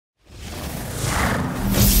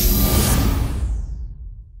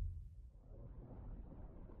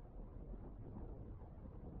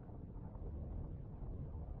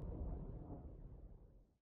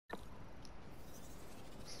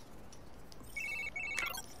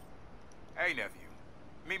Hey, nephew.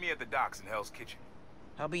 Meet me at the docks in Hell's Kitchen.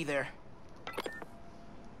 I'll be there.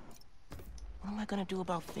 What am I gonna do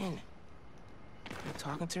about Phin? Am I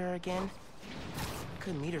talking to her again? I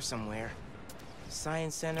could meet her somewhere.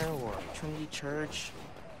 Science Center or Trinity Church.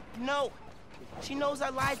 No! She knows I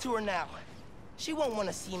lied to her now. She won't want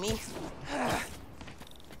to see me.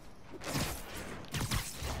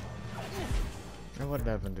 I would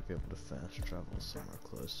happen to be able to fast travel somewhere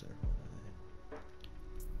closer.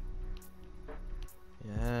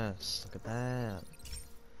 Yes, look at that.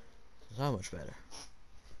 So much better.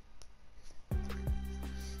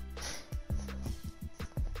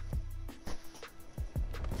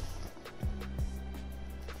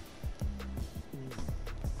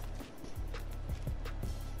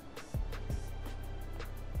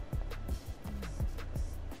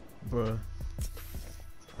 Bruh.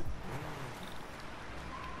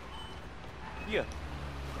 Yeah.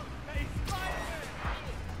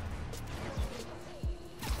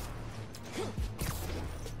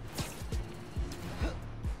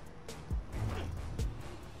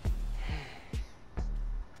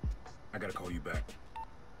 I gotta call you back.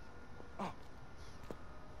 Oh.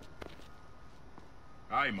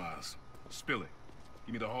 Alright, Miles. Spill it.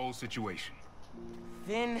 Give me the whole situation.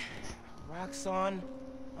 Phin, Roxxon,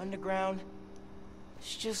 Underground.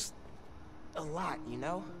 It's just a lot, you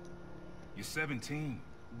know? You're 17.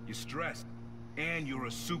 You're stressed. And you're a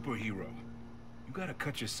superhero. You gotta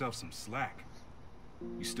cut yourself some slack.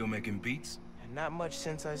 You still making beats? And not much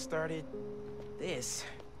since I started this.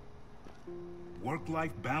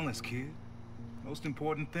 Work-life balance, kid. Most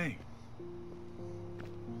important thing.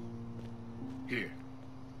 Here.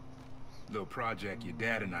 Little project your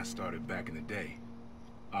dad and I started back in the day.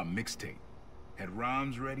 Our mixtape. Had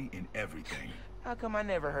rhymes ready and everything. How come I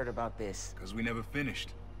never heard about this? Cause we never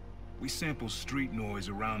finished. We sampled street noise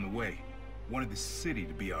around the way. Wanted the city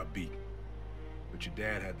to be our beat. But your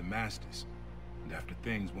dad had the masters. And after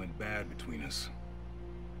things went bad between us...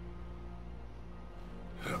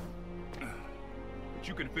 But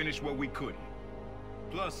you can finish what we couldn't.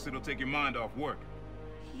 Plus, it'll take your mind off work.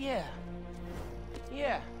 Yeah.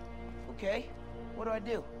 Yeah. Okay. What do I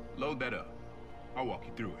do? Load that up. I'll walk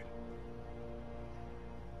you through it.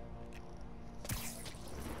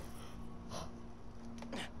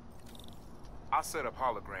 I'll set up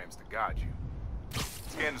holograms to guide you.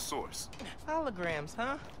 Scan the source. Holograms,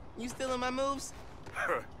 huh? You stealing my moves?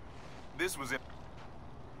 This was in...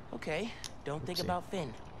 Okay. Don't think Oopsie. about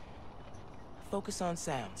Phin. Focus on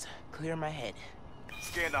sounds. Clear my head.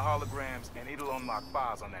 Scan the holograms, and it'll unlock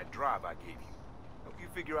files on that drive I gave you. Help you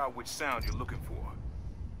figure out which sound you're looking for.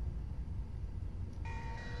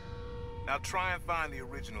 Now try and find the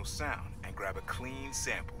original sound, and grab a clean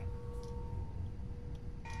sample.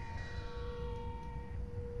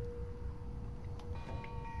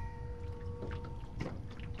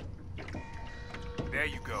 There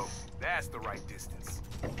you go. That's the right distance.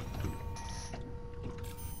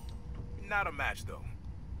 Not a match, though.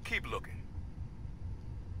 Keep looking.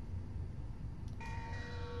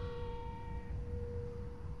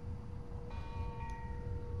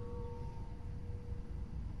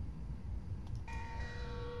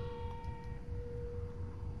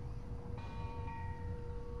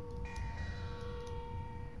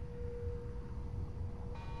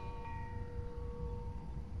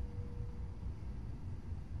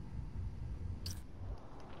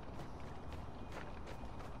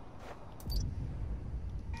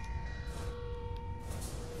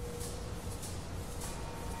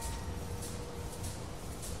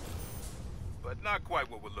 But not quite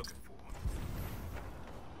what we're looking for.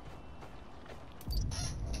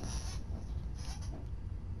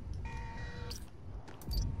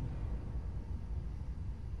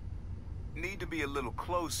 Need to be a little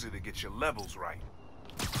closer to get your levels right.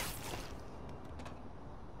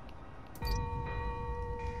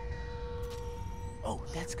 Oh,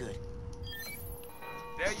 that's good.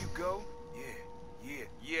 There you go.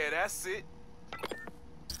 Yeah, that's it.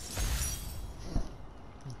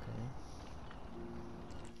 Okay.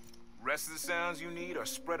 Rest of the sounds you need are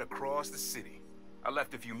spread across the city. I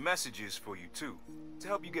left a few messages for you, too, to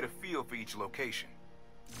help you get a feel for each location.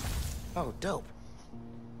 Oh, dope.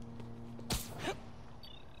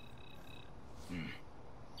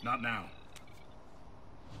 Not now.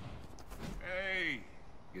 Hey,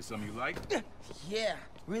 get something you like? Yeah,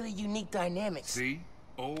 really unique dynamics. See?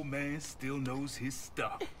 Old man still knows his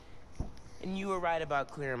stuff. And you were right about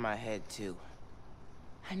clearing my head, too.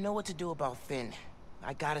 I know what to do about Phin.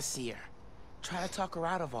 I gotta see her. Try to talk her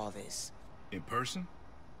out of all this. In person?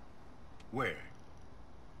 Where?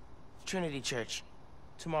 Trinity Church.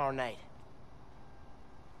 Tomorrow night.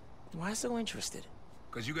 Why so interested?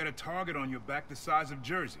 Because you got a target on your back the size of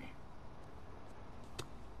Jersey.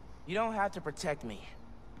 You don't have to protect me.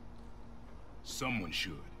 Someone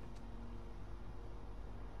should.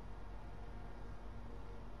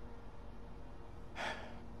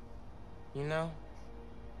 You know,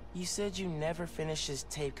 you said you never finished this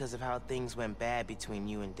tape because of how things went bad between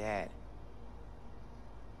you and Dad.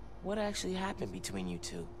 What actually happened between you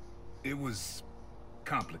two? It was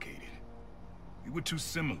complicated. We were too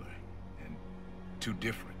similar and too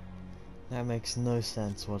different. That makes no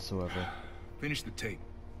sense whatsoever. Finish the tape,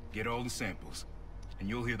 get all the samples, and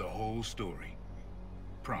you'll hear the whole story.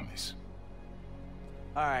 Promise.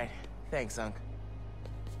 All right, thanks, Unc.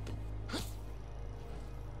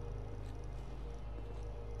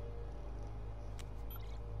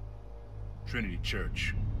 Trinity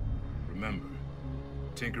Church. Remember,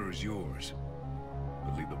 Tinker is yours,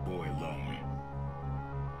 but leave the boy alone.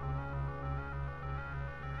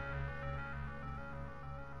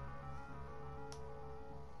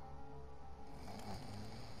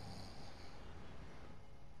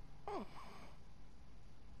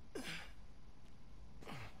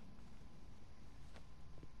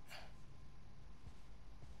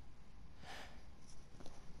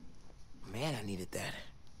 Man, I needed that.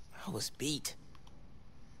 I was beat.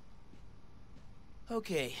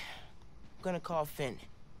 Okay, I'm gonna call Phin.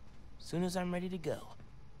 Soon as I'm ready to go.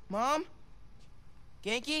 Mom?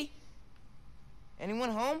 Genki?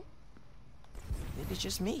 Anyone home? Maybe it's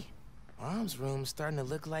just me. Mom's room's starting to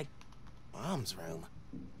look like Mom's room.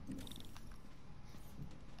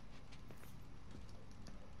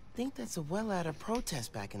 Think that's a well out of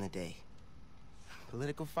protest back in the day.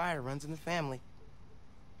 Political fire runs in the family.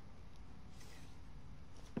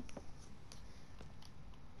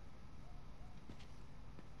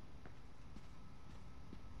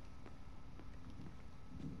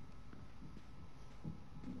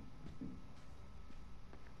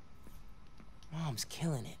 Mom's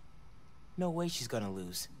killing it. No way she's gonna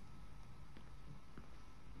lose.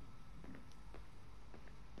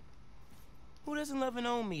 Who doesn't love an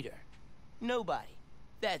ohm meter? Nobody.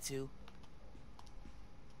 That's who.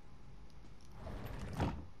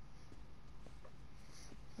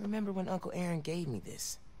 Remember when Uncle Aaron gave me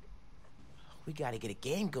this? We gotta get a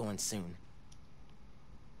game going soon.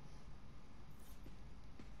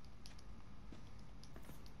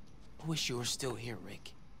 I wish you were still here,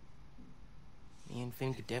 Rick. Me and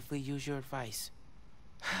Phin could definitely use your advice.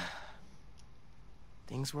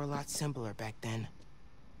 Things were a lot simpler back then.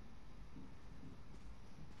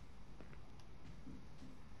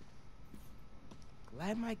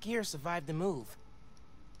 Glad my gear survived the move.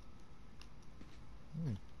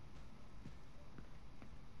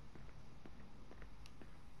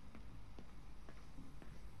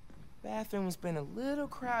 Bathroom's been a little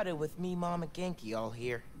crowded with me, Mom, and Genki all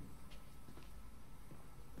here.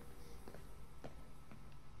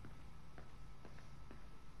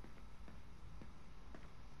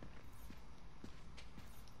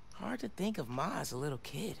 Hard to think of Ma as a little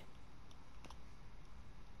kid.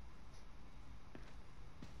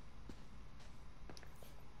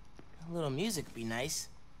 A little music would be nice.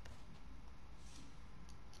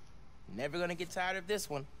 Never gonna get tired of this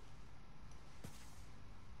one.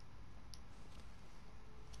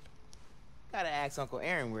 Gotta ask Uncle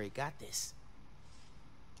Aaron where he got this.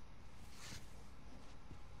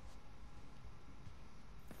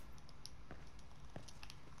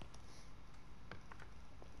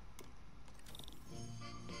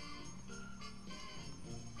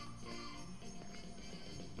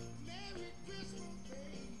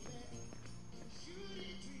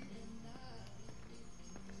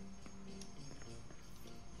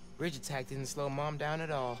 Bridge attack didn't slow Mom down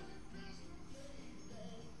at all.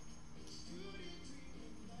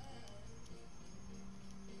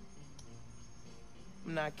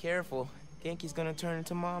 I'm not careful, Genki's gonna turn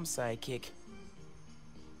into Mom's sidekick.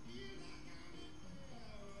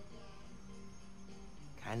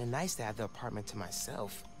 Kinda nice to have the apartment to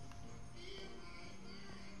myself.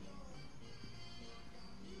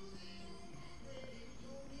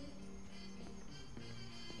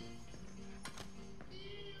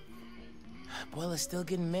 Abuela's still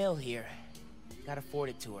getting mail here. Gotta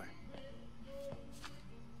forward it to her.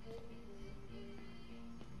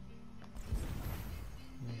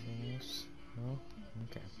 Anything else? No?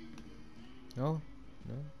 Okay. No?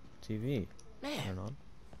 No? TV. Man, Turn on.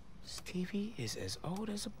 this TV is as old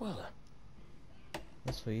as Abuela.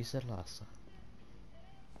 That's what you said last time.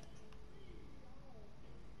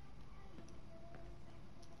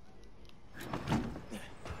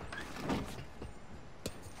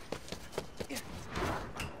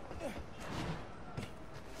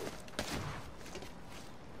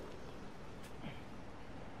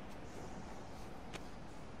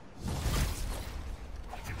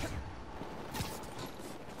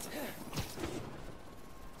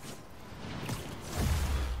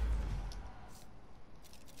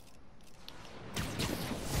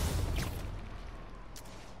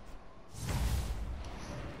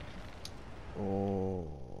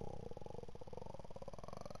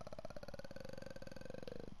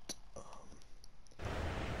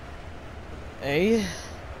 A.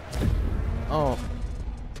 Oh.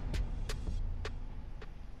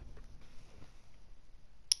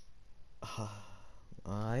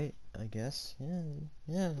 I guess. Yeah.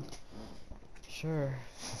 Yeah. Sure.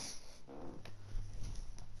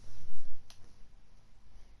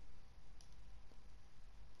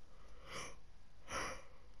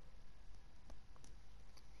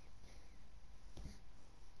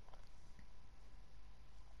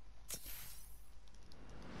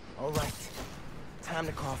 All right. Time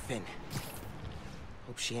to call Finn.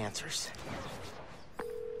 Hope she answers.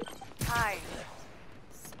 Hi,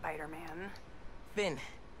 Spider-Man. Finn.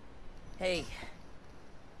 Hey.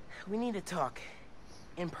 We need to talk.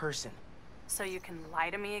 In person. So you can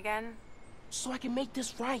lie to me again? So I can make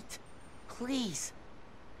this right. Please.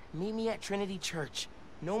 Meet me at Trinity Church.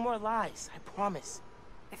 No more lies, I promise.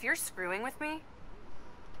 If you're screwing with me...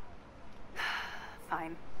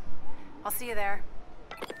 Fine. I'll see you there.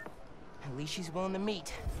 At least she's willing to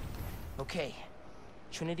meet. Okay.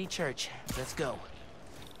 Trinity Church. Let's go.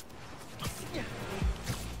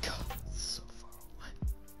 God, so far away.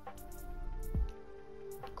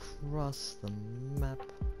 Across the map.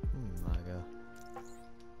 Oh my god.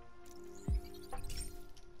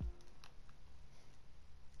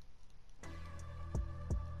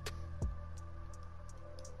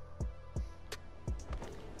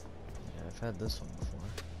 Yeah, I've had this one before.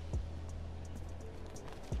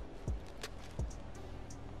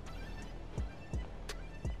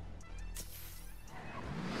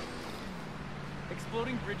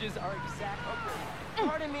 Exploding bridges are exact. Okay.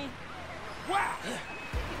 Pardon me. Wow!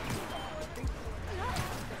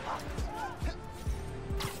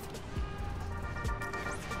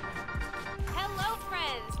 Hello,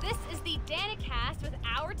 friends. This is the Danicast with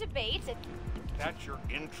our debate. That's your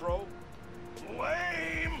intro?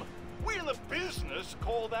 Lame! We in the business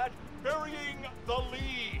call that burying the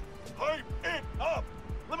lead. Hype it up!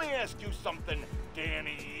 Let me ask you something,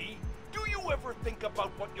 Danny. Do you ever think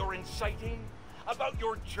about what you're inciting? About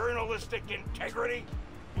your journalistic integrity?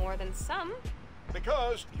 More than some.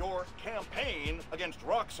 Because your campaign against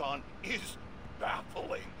Roxxon is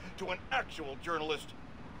baffling to an actual journalist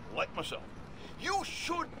like myself. You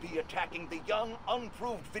should be attacking the young,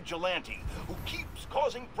 unproved vigilante who keeps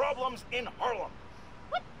causing problems in Harlem.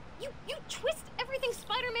 What? You twist everything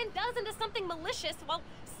Spider-Man does into something malicious while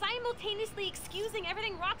simultaneously excusing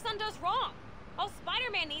everything Roxxon does wrong. All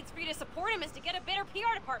Spider-Man needs for you to support him is to get a better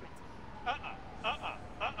PR department.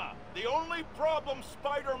 The only problem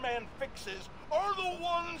Spider-Man fixes are the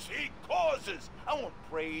ones he causes. I won't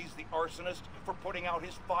praise the arsonist for putting out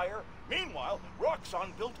his fire. Meanwhile,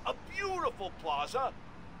 Roxxon built a beautiful plaza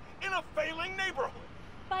in a failing neighborhood.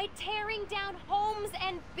 By tearing down homes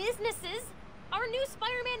and businesses, our new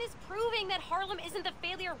Spider-Man is proving that Harlem isn't the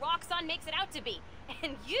failure Roxxon makes it out to be.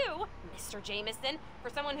 And you, Mr. Jameson, for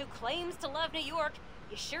someone who claims to love New York,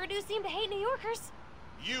 you sure do seem to hate New Yorkers.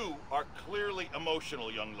 You are clearly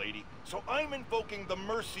emotional, young lady, so I'm invoking the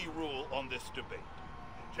mercy rule on this debate.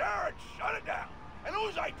 Jared, shut it down. And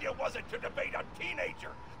whose idea was it to debate a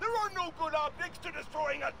teenager? There are no good optics to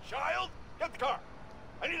destroying a child. Get the car.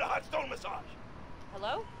 I need a hot stone massage.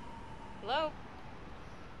 Hello? Hello?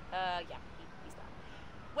 Yeah, he's gone.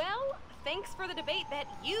 Well, thanks for the debate that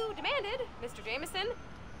you demanded, Mr. Jameson.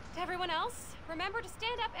 To everyone else, remember to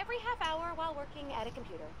stand up every half hour while working at a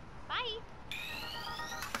computer. Bye!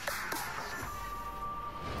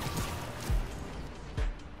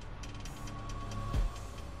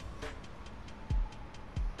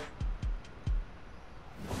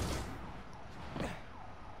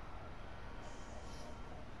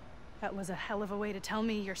 That was a hell of a way to tell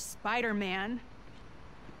me you're Spider-Man.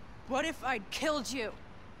 What if I'd killed you?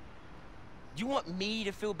 You want me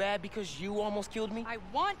to feel bad because you almost killed me? I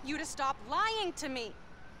want you to stop lying to me.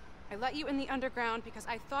 I let you in the underground because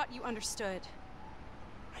I thought you understood.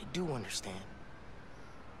 I do understand.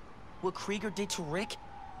 What Krieger did to Rick?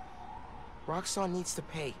 Roxxon needs to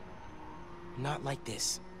pay. Not like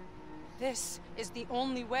this. This is the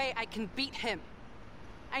only way I can beat him.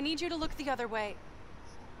 I need you to look the other way.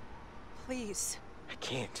 Please. I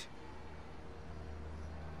can't.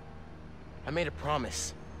 I made a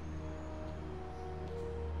promise.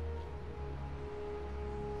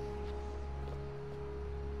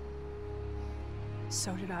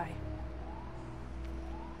 So did I.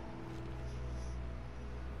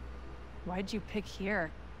 Why'd you pick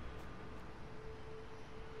here?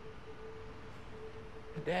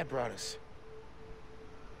 Dad brought us.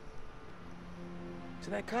 To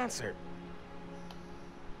that concert.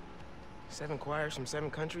 7 choirs from 7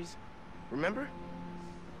 countries. Remember?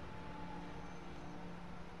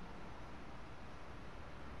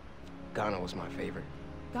 Ghana was my favorite.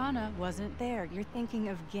 Ghana wasn't there. You're thinking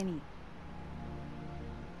of Guinea.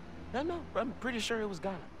 No, I'm pretty sure it was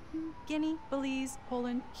Ghana. Guinea, Belize,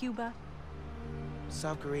 Poland, Cuba.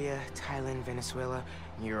 South Korea, Thailand, Venezuela.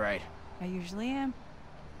 You're right. I usually am.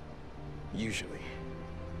 Usually.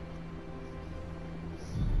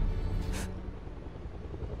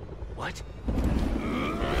 What?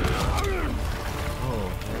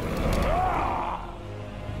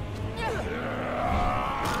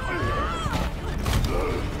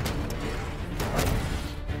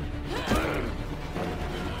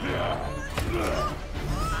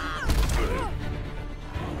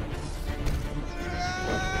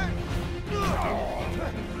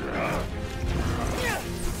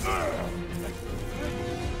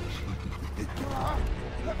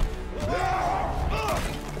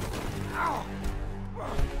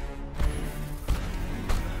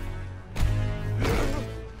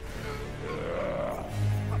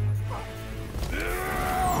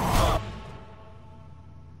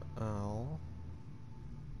 Oh.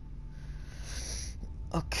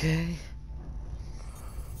 Okay.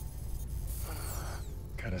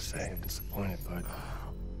 Gotta say, I'm disappointed, bud.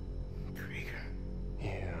 Krieger.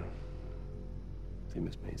 Yeah. See,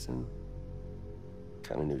 Miss Mason?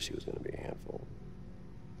 Kinda knew she was gonna be a handful.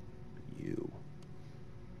 But you...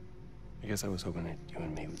 I guess I was hoping that you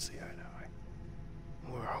and me would see eye to eye.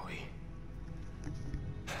 Where are we?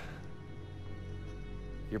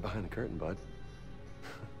 You're behind the curtain, bud.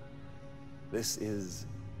 This is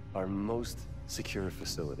our most secure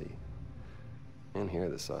facility. And here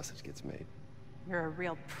the sausage gets made. You're a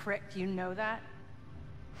real prick, you know that?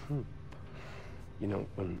 You know,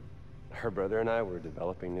 when her brother and I were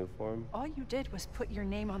developing Nuform, All you did was put your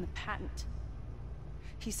name on the patent.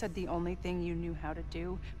 He said the only thing you knew how to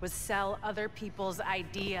do was sell other people's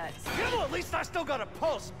ideas. Yeah, well, at least I still got a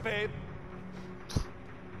pulse, babe.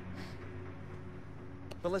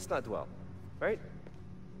 but let's not dwell, right?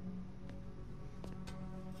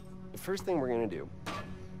 The first thing we're gonna do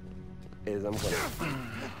is I'm gonna...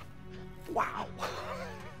 Wow!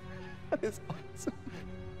 That is awesome.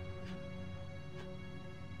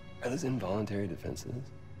 Are those involuntary defenses?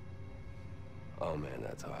 Oh man,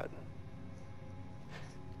 that's hot.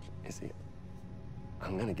 You see,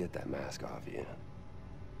 I'm gonna get that mask off you.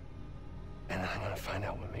 And I'm gonna find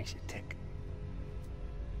out what makes you tick.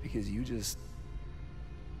 Because you just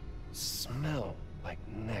smell like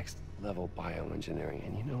next level bioengineering.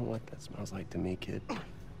 And you know what that smells like to me, kid?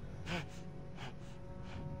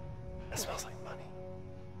 That smells like money.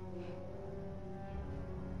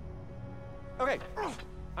 Okay,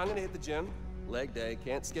 I'm gonna hit the gym. Leg day,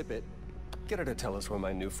 can't skip it. Get her to tell us where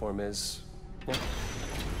my new form is. Yeah.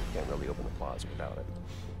 Can't really open the plaza without it.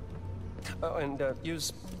 Oh, and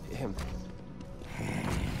use him.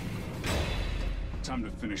 Time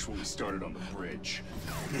to finish what we started on the bridge.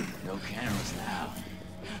 No cameras now.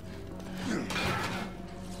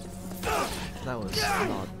 That was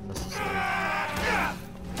not necessary.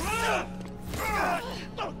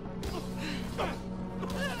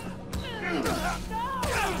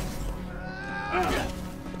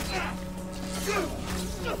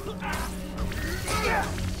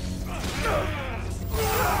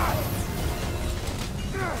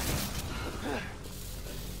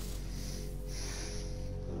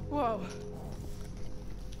 Whoa.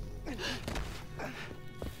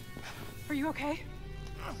 Are you okay?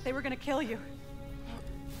 They were gonna kill you.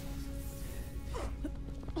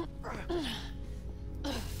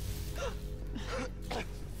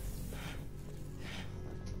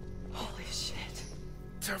 Holy shit.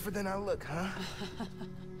 Tougher than I look, huh?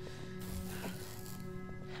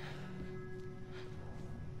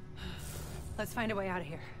 Let's find a way out of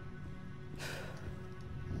here.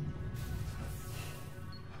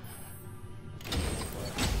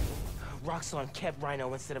 Roxxon kept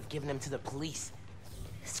Rhino instead of giving him to the police.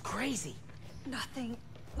 It's crazy. Nothing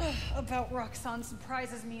about Roxxon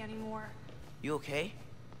surprises me anymore. You okay?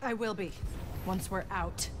 I will be, once we're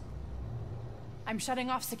out. I'm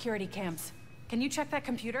shutting off security cams. Can you check that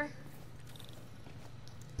computer?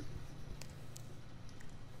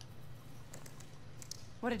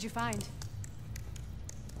 What did you find?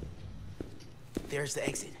 There's the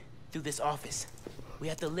exit. Through this office. We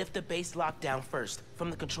have to lift the base lockdown first,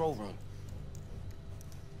 from the control room.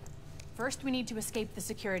 First, we need to escape the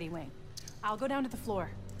security wing. I'll go down to the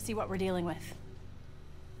floor, see what we're dealing with.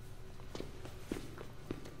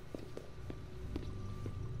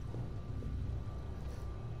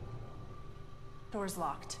 Door's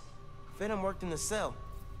locked. Venom worked in the cell.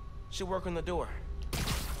 Should work on the door.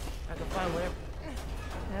 I can find whatever...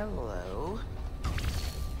 Hello?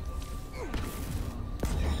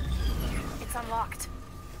 It's unlocked.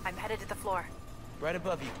 I'm headed to the floor. Right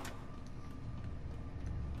above you.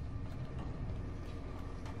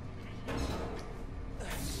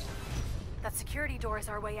 That security door is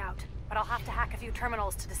our way out, but I'll have to hack a few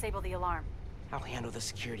terminals to disable the alarm. I'll handle the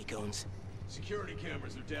security goons. Security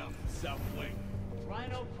cameras are down in the south wing.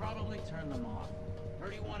 Rhino probably turned them off.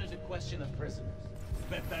 Heard he wanted to question the prisoners.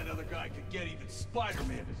 Bet that other guy could get even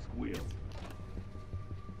Spider-Man to squeal.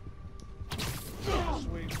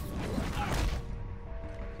 Sweet.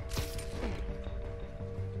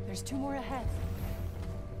 There's 2 more ahead.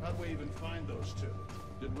 How'd we even find those 2?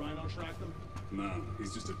 Did Rhino track them? Nah,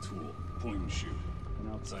 he's just a tool. Point and shoot.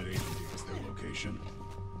 An outside agent gave us their location.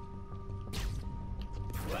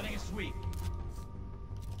 Letting a sweep.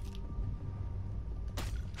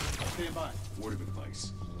 Stand by. Word of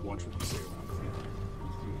advice. Watch what you say around the field.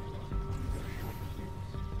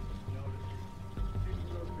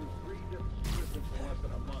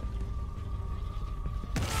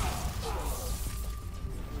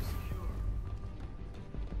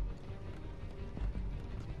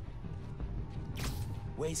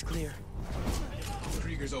 Way's clear.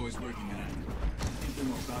 Krieger's always working on it. I think they're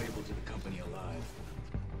more valuable to the company alive.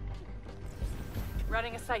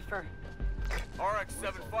 Running a cipher.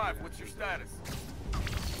 RX-75, what's your status?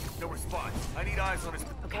 No response. I need eyes on his...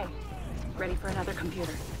 Okay. Ready for another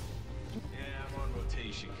computer. Yeah, I'm on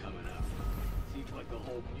rotation coming up. Seems like the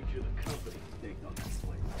whole future of the company staked on this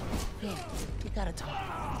place. Yeah, we gotta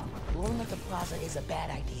talk. Blowing up the plaza is a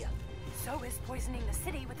bad idea. So is poisoning the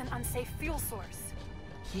city with an unsafe fuel source.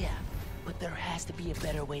 Yeah, but there has to be a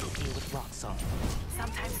better way to deal with Roxxon.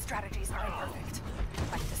 Sometimes strategies are imperfect,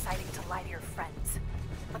 like deciding to lie to your friends.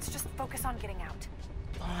 Let's just focus on getting out.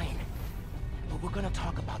 Fine, but we're gonna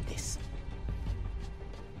talk about this.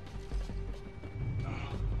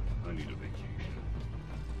 I need a vacation.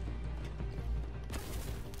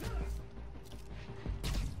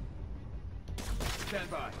 Stand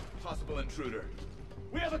by. Possible intruder.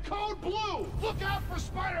 We have a code blue! Look out for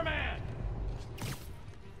Spider-Man!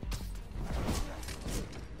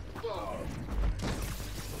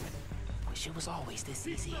 Wish it was always this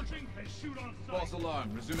easy. False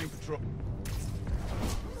alarm. Resuming patrol.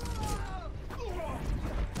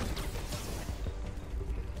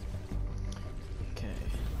 Okay,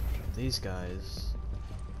 these guys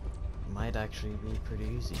might actually be pretty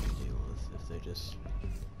easy to deal with if they just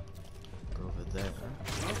go over there.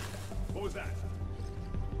 Huh? What was that?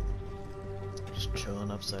 Just chilling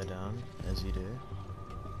upside down, as you do.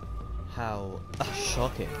 How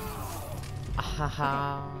shocking.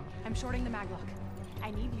 Ahaha. I'm shorting the maglock.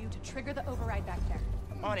 I need you to trigger the override back there.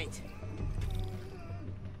 On it.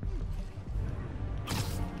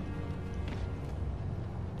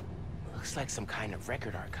 Looks like some kind of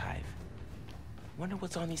record archive. Wonder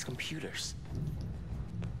what's on these computers.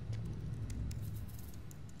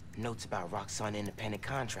 Notes about Roxxon independent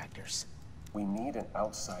contractors. We need an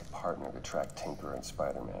outside partner to track Tinker and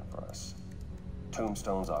Spider-Man for us.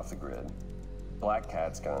 Tombstone's off the grid. Black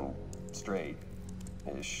Cat's gone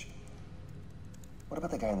straight-ish. What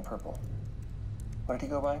about the guy in the purple? What did he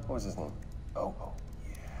go by? What was his name? Oh,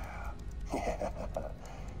 yeah.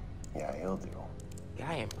 Yeah, he'll do.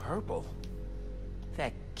 Guy in purple?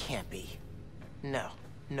 That can't be. No,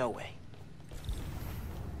 no way.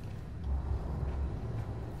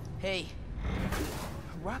 Hey,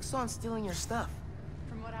 Roxxon's stealing your stuff.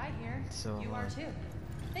 From what I hear, So, you are too.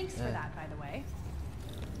 Thanks for that, by the way.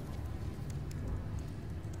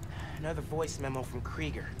 Another voice memo from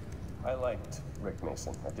Krieger. I liked Rick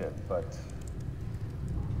Mason, I did, but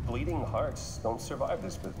bleeding hearts don't survive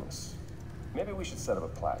this business. Maybe we should set up a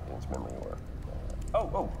plaque in his memory or...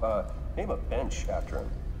 name a bench after him.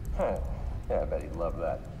 Huh, yeah, I bet he'd love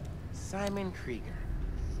that. Simon Krieger,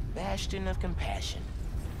 bastion of compassion.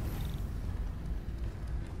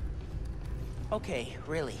 Okay,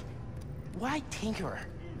 really. Why Tinkerer?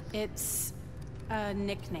 It's a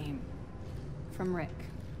nickname from Rick.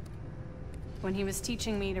 When he was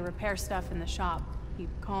teaching me to repair stuff in the shop, he'd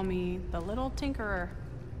call me the Little Tinkerer.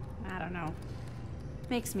 I don't know.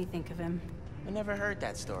 Makes me think of him. I never heard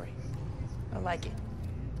that story. I like it.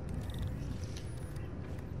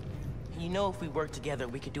 You know, if we work together,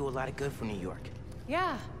 we could do a lot of good for New York.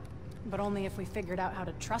 Yeah, but only if we figured out how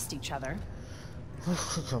to trust each other.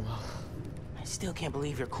 I still can't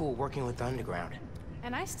believe you're cool working with the Underground.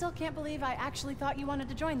 And I still can't believe I actually thought you wanted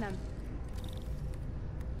to join them.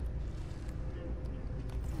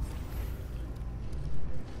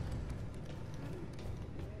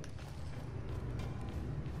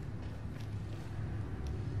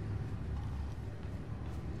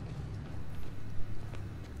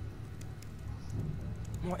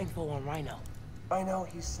 More info on Rhino. I know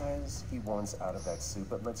he says he wants out of that suit,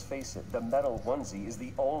 but let's face it, the metal onesie is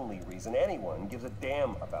the only reason anyone gives a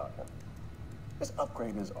damn about him. Just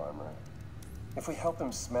upgrade his armor. If we help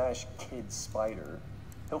him smash Kid Spider,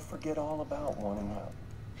 he'll forget all about wanting out.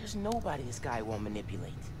 There's nobody this guy won't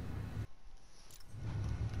manipulate.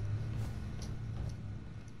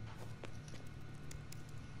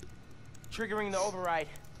 Triggering the override.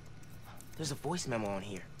 There's a voice memo on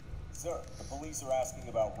here. Sir, the police are asking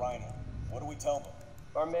about Rhino. What do we tell them?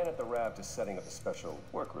 Our man at the Raft is setting up a special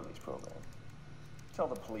work release program. Tell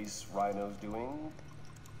the police Rhino's doing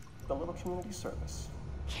a little community service.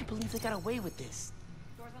 Can't believe they got away with this.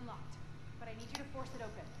 Door's unlocked, but I need you to force it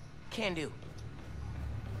open. Can do.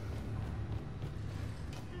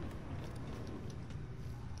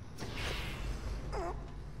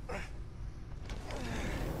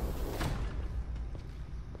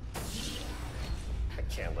 I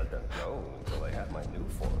can't let them go until I have my new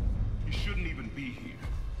form. You shouldn't even be here.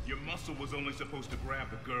 Your muscle was only supposed to grab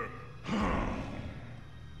the girl.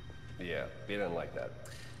 Yeah, he didn't like that.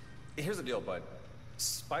 Here's the deal, bud.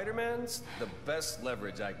 Spider-Man's the best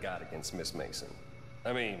leverage I got against Miss Mason.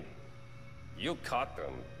 I mean, you caught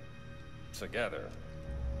them together.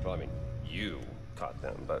 Well, I mean, you caught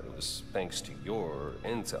them, but it was thanks to your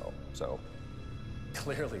intel. So,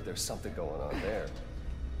 clearly there's something going on there.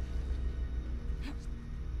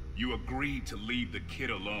 You agreed to leave the kid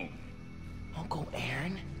alone. Uncle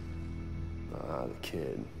Aaron? Ah, the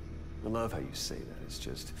kid. I love how you say that. It's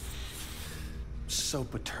just so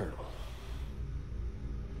paternal.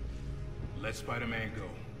 Let Spider-Man go,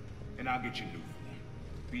 and I'll get you new form.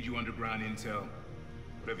 Feed you underground intel,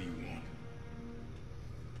 whatever you want.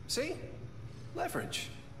 See? Leverage.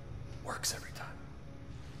 Works every time.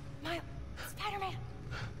 Miles, Spider-Man.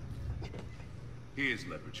 Here's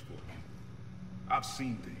leverage for you. I've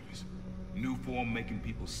seen things. New form making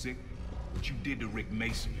people sick. What you did to Rick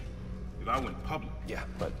Mason. If I went public... Yeah,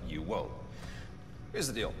 but you won't. Here's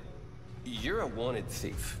the deal. You're a wanted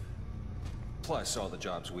thief. Plus all the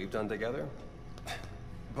jobs we've done together.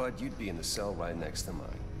 But you'd be in the cell right next to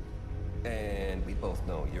mine. And we both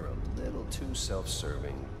know you're a little too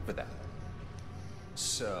self-serving for that.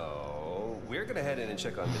 So, we're gonna head in and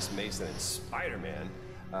check on Miss Mason and Spider-Man.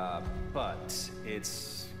 But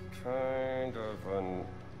it's kind of an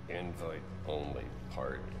invite-only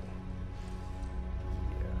party.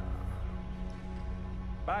 Yeah.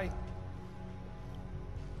 Bye.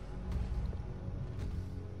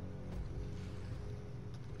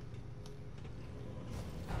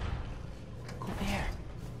 Go there.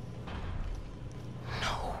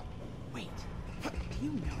 No. Wait. Do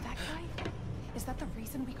you know that guy? Is that the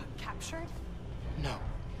reason we got captured? No.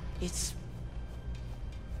 It's...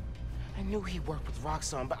 I knew he worked with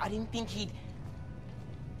Roxxon, but I didn't think he'd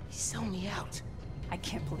sell me out. I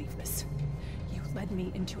can't believe this. You led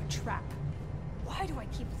me into a trap. Why do I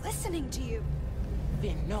keep listening to you?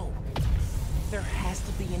 Then no. There has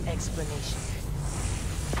to be an explanation.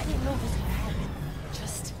 I didn't know this would happen.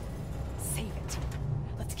 Just save it.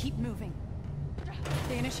 Let's keep moving.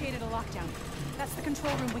 They initiated a lockdown. That's the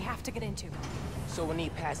control room we have to get into. So we'll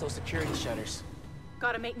need past those security shutters.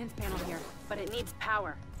 Got a maintenance panel here, but it needs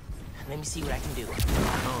power. Let me see what I can do. Never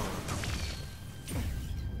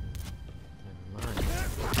mind.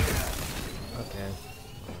 Okay.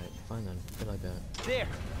 Alright, fine then. Be like that. There!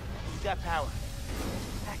 You got power.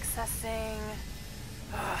 Accessing...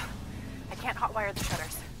 I can't hotwire the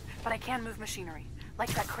shutters, but I can move machinery,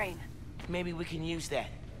 like that crane. Maybe we can use that.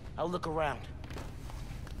 I'll look around.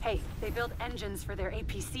 Hey, they build engines for their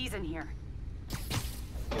APCs in here.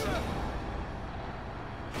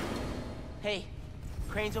 Hey,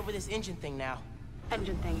 crane's over this engine thing now.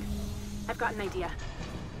 Engine thing. I've got an idea.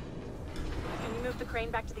 Can you move the crane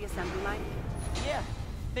back to the assembly line? Yeah,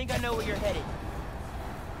 think I know where you're headed.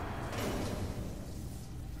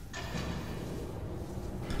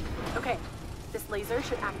 Okay, this laser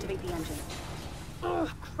should activate the engine. Oh,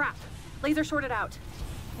 crap! Laser shorted out.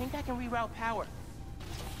 Think I can reroute power.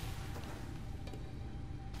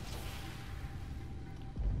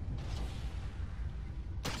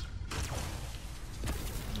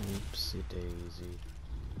 Oopsie daisy.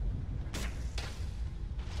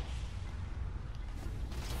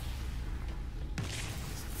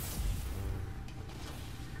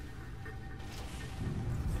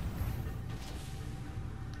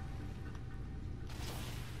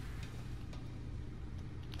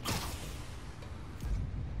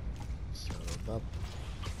 So, up.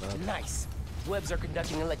 Nice. Webs are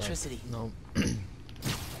conducting electricity. No. And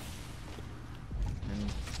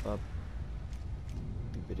up.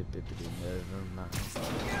 Bippity bippity, never mind. Then.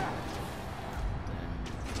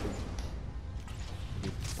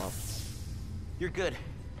 Beep pop. You're good.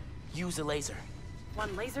 Use a laser.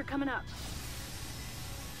 One laser coming up.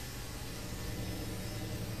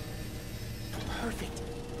 Perfect.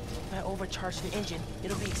 If I overcharge the engine,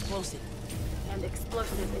 it'll be explosive. And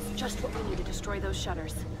explosive is just what we need to destroy those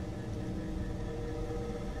shutters.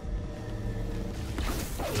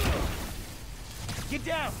 Get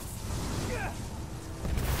down!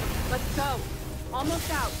 Let's go.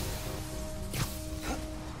 Almost out.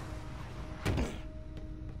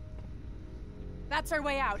 That's our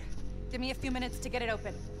way out. Give me a few minutes to get it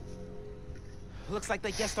open. Looks like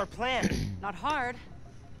they guessed our plan. Not hard.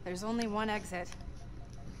 There's only one exit.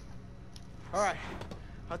 All right,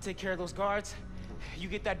 I'll take care of those guards. You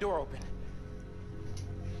get that door open.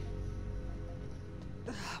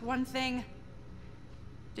 One thing.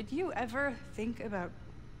 Did you ever think about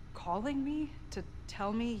calling me to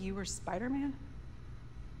tell me you were Spider-Man?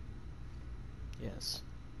 Yes.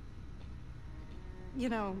 You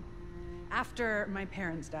know, after my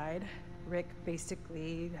parents died, Rick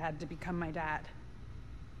basically had to become my dad.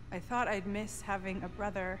 I thought I'd miss having a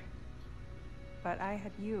brother, but I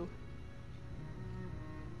had you.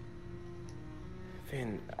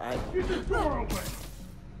 Finn, Get the door open!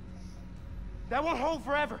 That won't hold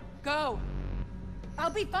forever. Go! I'll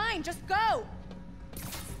be fine, just go!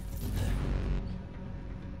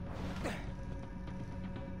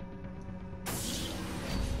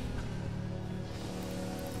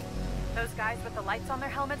 Those guys with the lights on their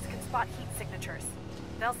helmets can spot heat signatures.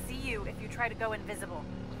 They'll see you if you try to go invisible.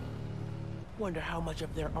 Wonder how much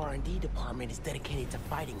of their R&D department is dedicated to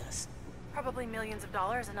fighting us. Probably millions of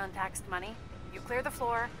dollars in untaxed money. You clear the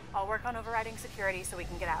floor, I'll work on overriding security so we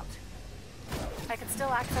can get out. I can still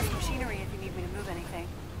access machinery if you need me to move anything.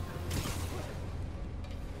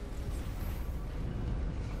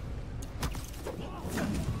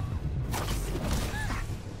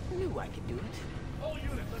 Knew I could do it.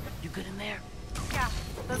 You good in there? Yeah,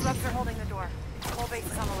 those webs are holding the door. The whole base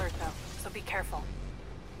is on alert though, so be careful.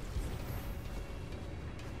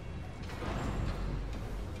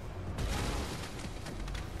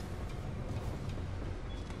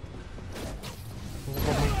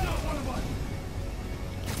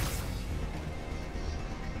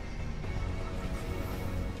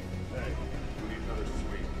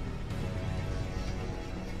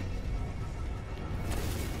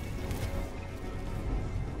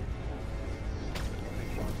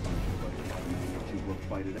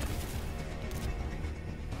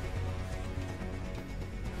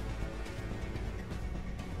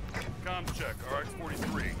 Comms check,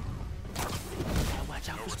 RX-43. Gotta watch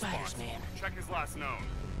out for spiders, man. Check his last known.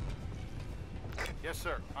 Yes,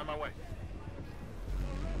 sir. On my way.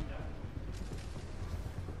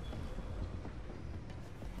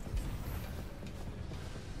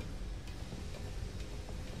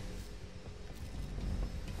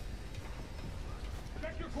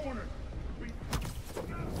 Check your corner.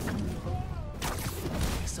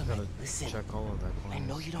 Listen, listen. Check all of that. I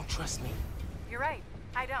know you don't trust me. You're right,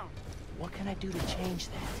 I don't. What can I do to change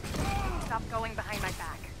that? Stop going behind my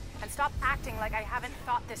back. And stop acting like I haven't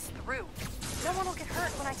thought this through. No one will get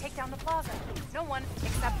hurt when I take down the plaza. No one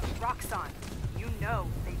except Roxxon. You know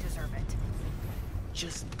they deserve it.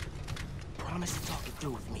 Just promise to talk it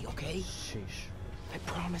through with me, okay? Sheesh. I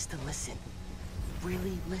promise to listen.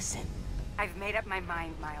 Really listen. I've made up my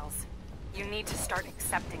mind, Miles. You need to start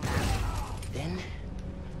accepting that. Then,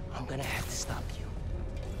 I'm gonna have to stop you.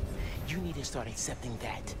 You need to start accepting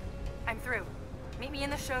that. I'm through. Meet me in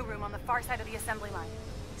the showroom on the far side of the assembly line.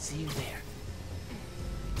 See you there.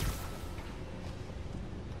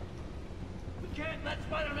 We can't let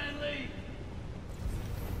Spider-Man leave!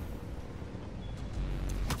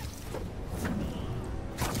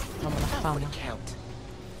 I'm gonna follow the count.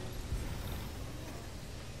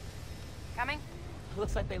 Coming?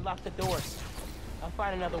 Looks like they locked the doors. I'll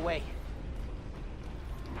find another way.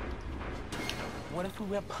 What if we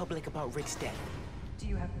went public about Rick's death? Do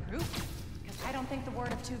you have proof? Because I don't think the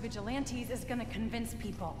word of two vigilantes is gonna convince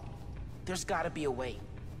people. There's gotta be a way.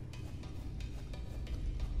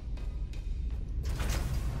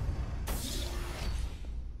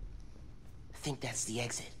 I think that's the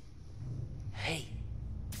exit. Hey.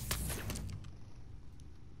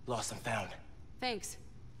 Lost and found. Thanks.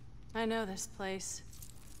 I know this place.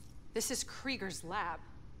 This is Krieger's lab.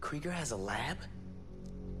 Krieger has a lab?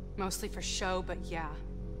 Mostly for show, but yeah.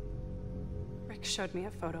 Rick showed me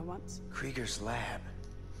a photo once. Krieger's lab.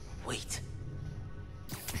 Wait.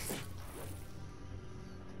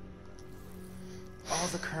 All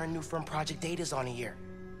the current Nuform project data's on here.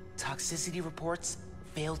 Toxicity reports,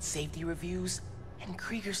 failed safety reviews, and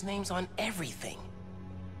Krieger's name's on everything.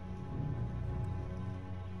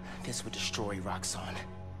 This would destroy Roxxon.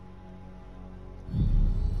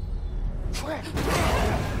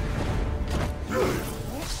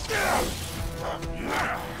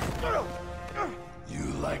 You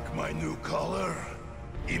like my new color?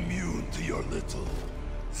 Immune to your little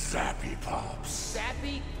zappy pops.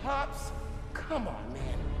 Zappy Pops? Come on,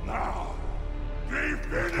 man. Now, be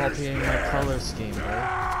finished. Copying my color scheme, bro.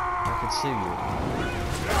 I could sue you.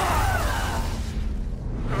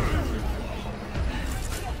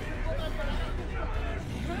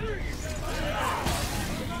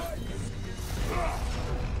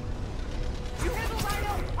 You handle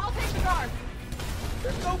Rhino, I'll take the guard.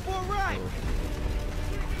 Let's go for a ride.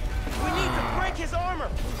 We need to break his armor.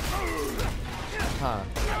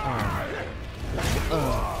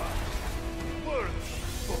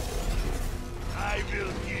 I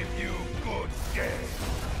will give you good death.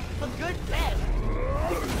 A good death.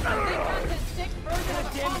 I think that's a sick version of a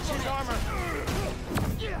Damage his armor.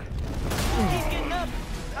 He's getting up.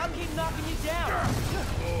 I'll keep knocking you down.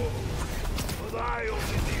 But I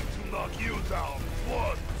only need to knock you down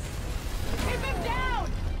once. Keep him down!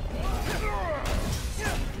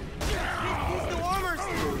 His new armor's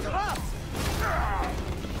tough.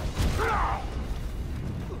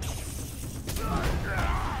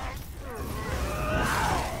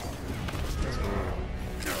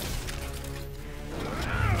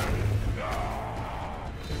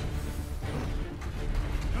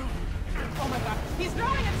 Oh my god, he's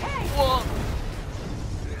throwing a tank! Whoa.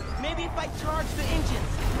 Maybe if I charge the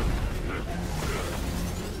engines.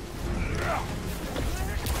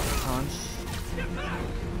 Punch.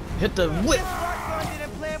 Hit the whip! Roxxon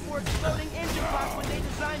didn't plan for exploding engine blocks when they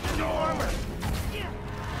designed the new armor.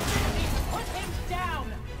 Put him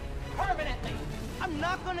down! Permanently! I'm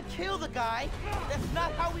not gonna kill the guy. That's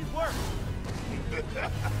not how we work.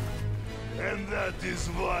 And that is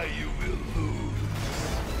why you will lose.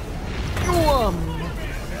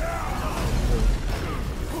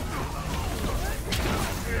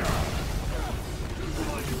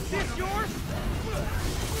 Is this yours?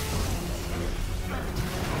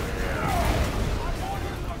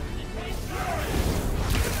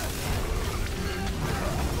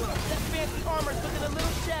 That fancy armor's looking a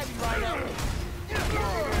little shabby right now. Get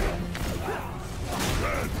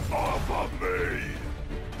off of me!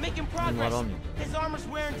 Making progress. His armor's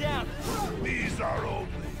wearing down. These are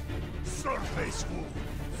only surface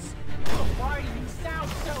wounds. Why do you sound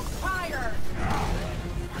so tired?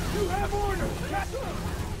 You have orders!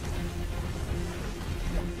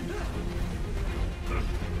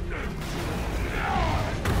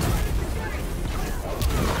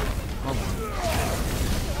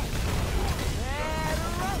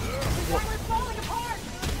 We're falling apart!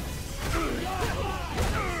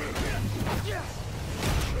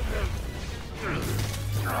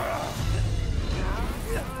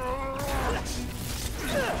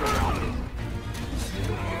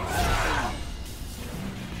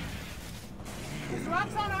 His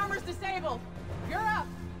Roxxon armor's disabled. You're up.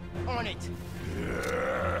 On it.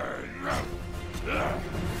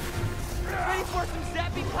 Ready for some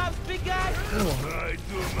zappy pops, big guy? I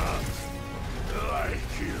do not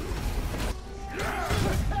like you.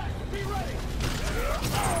 Be ready.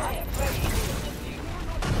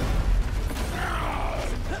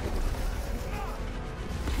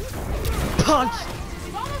 Punch!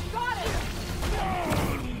 You've almost got it.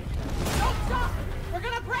 Don't stop. We're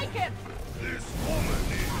gonna break him. This woman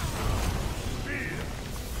is fear.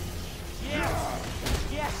 Yes.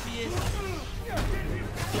 Yes, she is.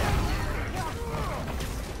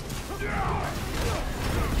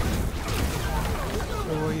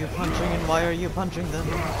 Who are you punching and why are you punching them?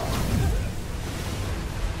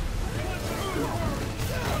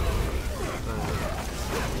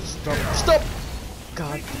 Stop! Stop!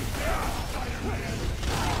 God.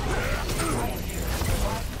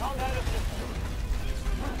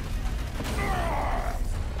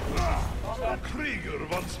 Krieger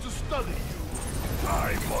wants to study you.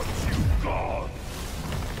 I want you gone.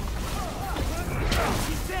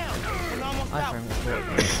 She's down. And almost I out. framed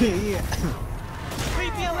it. Yeah.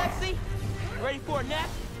 Creepy Alexi? Ready for a nap?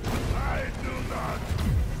 I do not.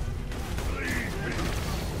 Leave me.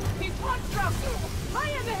 He's one-struck.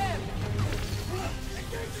 Lay into him.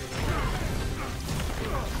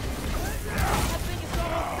 I think it's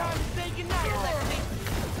almost time to say goodnight, Alexi.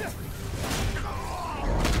 There we go.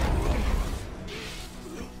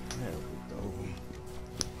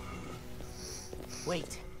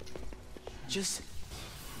 Wait. Just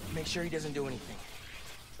make sure he doesn't do anything.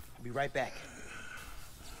 I'll be right back.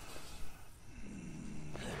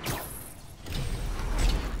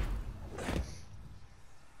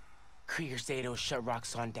 Krieger said it'll shut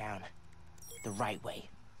Roxxon down. The right way.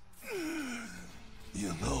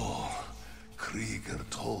 You know, Krieger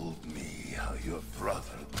told me how your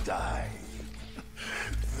brother died.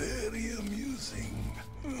 Very amusing.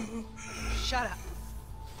 Shut up.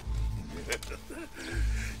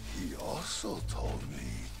 He also told me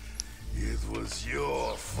it was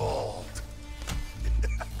your fault.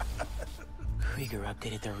 Krieger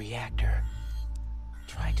updated the reactor.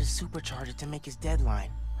 Tried to supercharge it to make his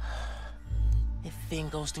deadline. If Finn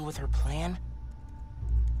goes through with her plan...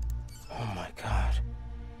 Oh my god.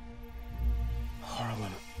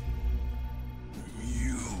 Harlem.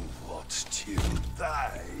 You want to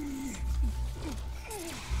die.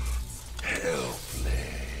 Helpless.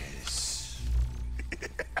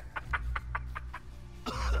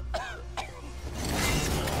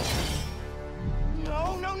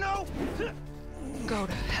 No, no, no! Go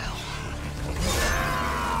to hell.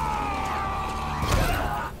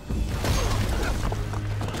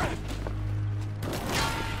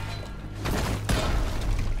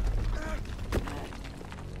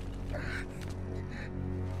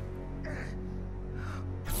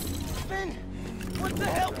 Finn! What the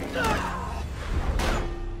hell?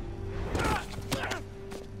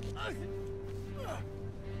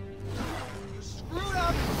 You screwed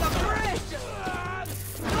up the bridge!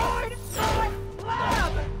 Destroyed my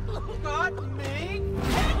lab! Got me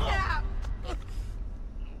kidnapped!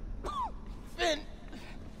 Finn!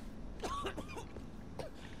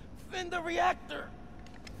 Finn, the reactor!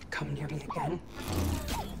 Come near me again.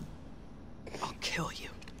 I'll kill you.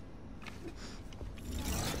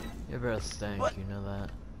 Your breath stank, What? you know that.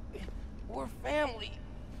 We're family.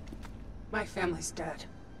 My family's dead.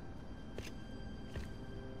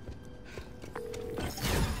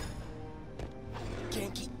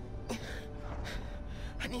 Ganke.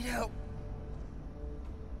 I need help.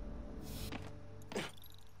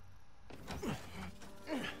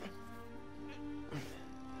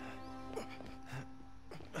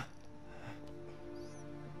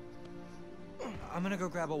 I'm gonna go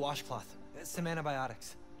grab a washcloth. Some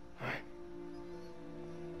antibiotics.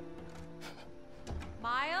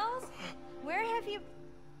 Miles? Where have you...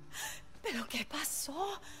 ¿Pero qué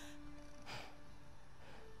pasó?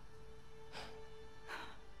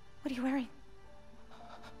 What are you wearing?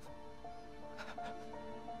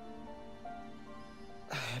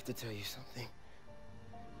 I have to tell you something.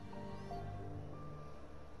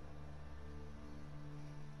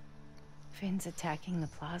 Finn's attacking the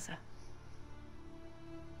plaza.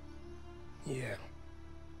 Yeah.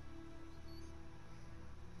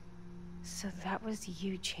 So that was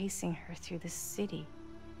you chasing her through the city.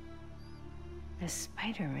 As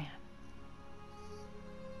Spider-Man.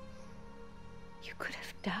 You could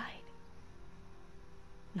have died.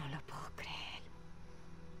 No lo puedo creer.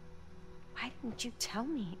 Why didn't you tell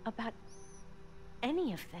me about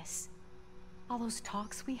any of this? All those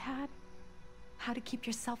talks we had? How to keep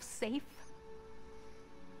yourself safe?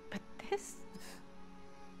 But this...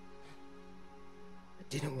 I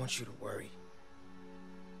didn't want you to worry.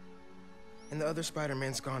 And the other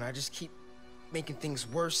Spider-Man's gone. I just keep making things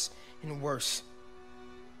worse and worse.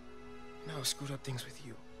 Now I screwed up things with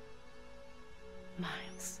you.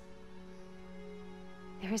 Miles.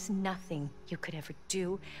 There is nothing you could ever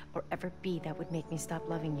do or ever be that would make me stop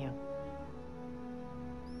loving you.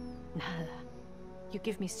 Nada. You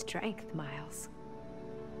give me strength, Miles.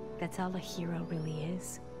 That's all a hero really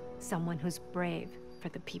is. Someone who's brave for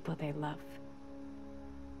the people they love.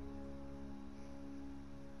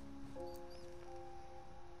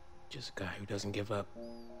 Just a guy who doesn't give up.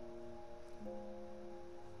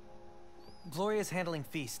 Gloria's handling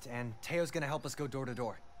Feast, and Teo's gonna help us go door to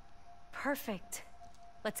door. Perfect.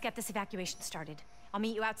 Let's get this evacuation started. I'll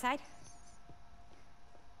meet you outside.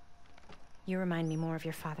 You remind me more of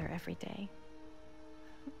your father every day.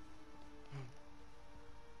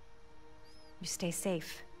 You stay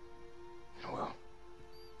safe. Well.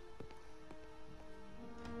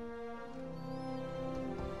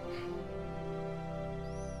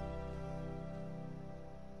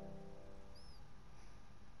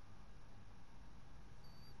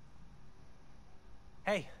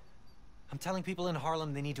 Hey, I'm telling people in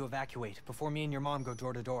Harlem they need to evacuate before me and your mom go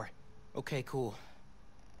door to door. Okay, cool.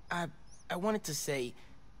 I wanted to say,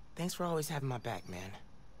 thanks for always having my back, man.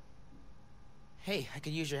 Hey, I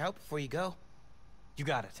could use your help before you go. You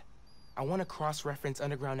got it. I want to cross-reference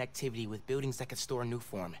underground activity with buildings that could store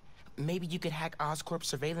Nuform. Maybe you could hack Oscorp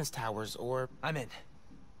surveillance towers, or... I'm in.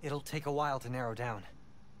 It'll take a while to narrow down.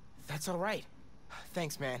 That's all right.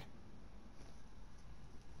 Thanks, man.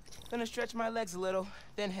 Gonna stretch my legs a little,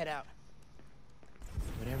 then head out.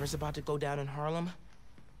 Whatever's about to go down in Harlem,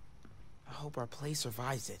 I hope our place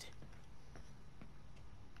survives it.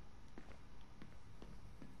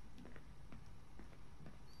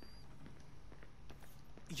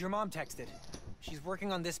 Your mom texted. She's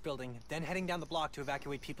working on this building, then heading down the block to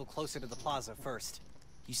evacuate people closer to the plaza first.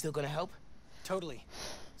 You still gonna help? Totally.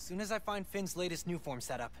 As soon as I find Finn's latest new form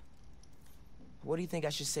setup. What do you think I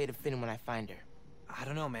should say to Finn when I find her? I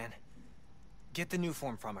don't know, man. Get the new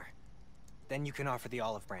form from her. Then you can offer the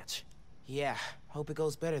olive branch. Yeah, hope it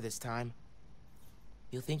goes better this time.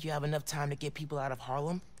 You think you have enough time to get people out of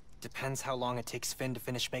Harlem? Depends how long it takes Finn to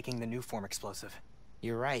finish making the new form explosive.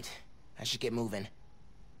 You're right. I should get moving.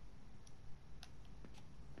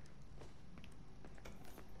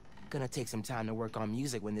 Gonna take some time to work on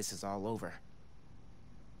music when this is all over.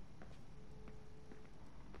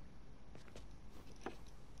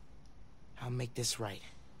 I'll make this right.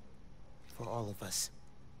 For all of us.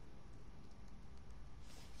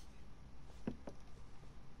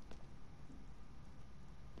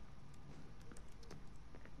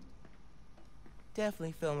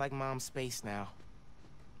 Definitely feeling like Mom's space now.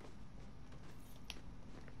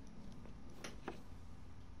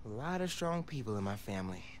 A lot of strong people in my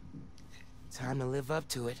family. Time to live up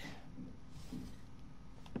to it.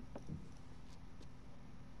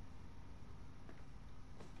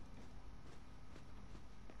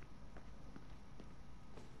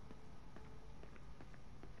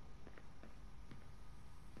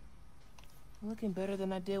 Looking better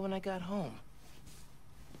than I did when I got home.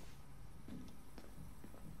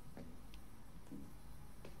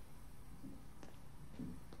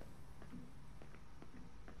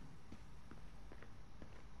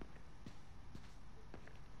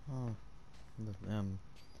 Oh, the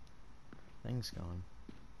thing's gone.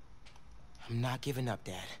 I'm not giving up,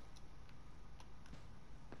 Dad.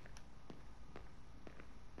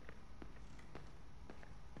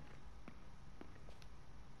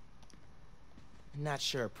 I'm not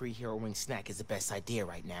sure a pre-hero wing snack is the best idea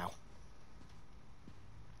right now.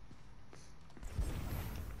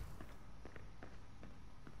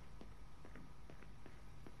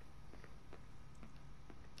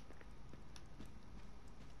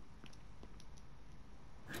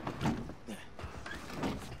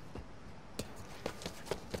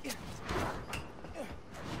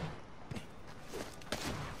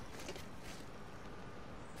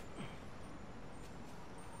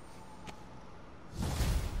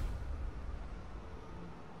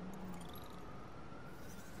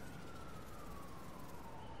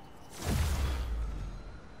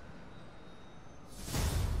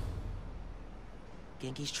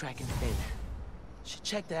 Genki's tracking Finn. Should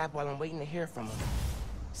check the app while I'm waiting to hear from him.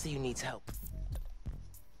 See who needs help.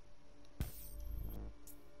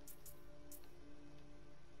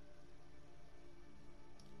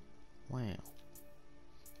 Wow.